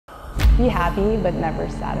Be happy, but never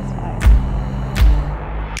satisfied.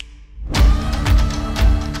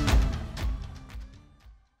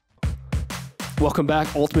 Welcome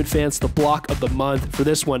back, Ultimate fans, to the block of the month. For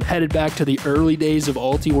this one, headed back to the early days of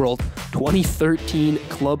Ulti World, 2013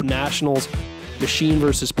 Club Nationals, Machine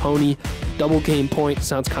versus Pony, double game point.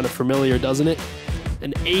 Sounds kind of familiar, doesn't it?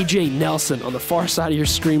 And AJ Nelson on the far side of your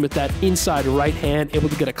screen with that inside right hand, able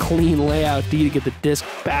to get a clean layout D to get the disc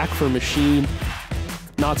back for Machine.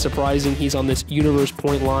 Not surprising, he's on this universe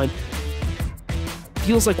point line.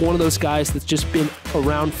 Feels like one of those guys that's just been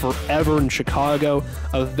around forever in Chicago,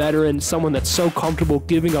 a veteran, someone that's so comfortable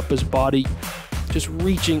giving up his body, just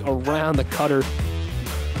reaching around the cutter.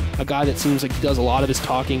 A guy that seems like he does a lot of his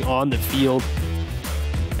talking on the field.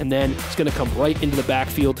 And then he's going to come right into the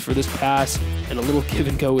backfield for this pass, and a little give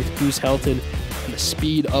and go with Goose Helton. And the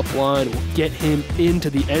speed up line will get him into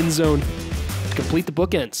the end zone to complete the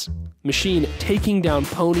bookends. Machine taking down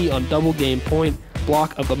Pony on double game point.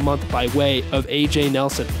 Block of the month by way of AJ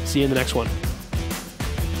Nelson. See you in the next one.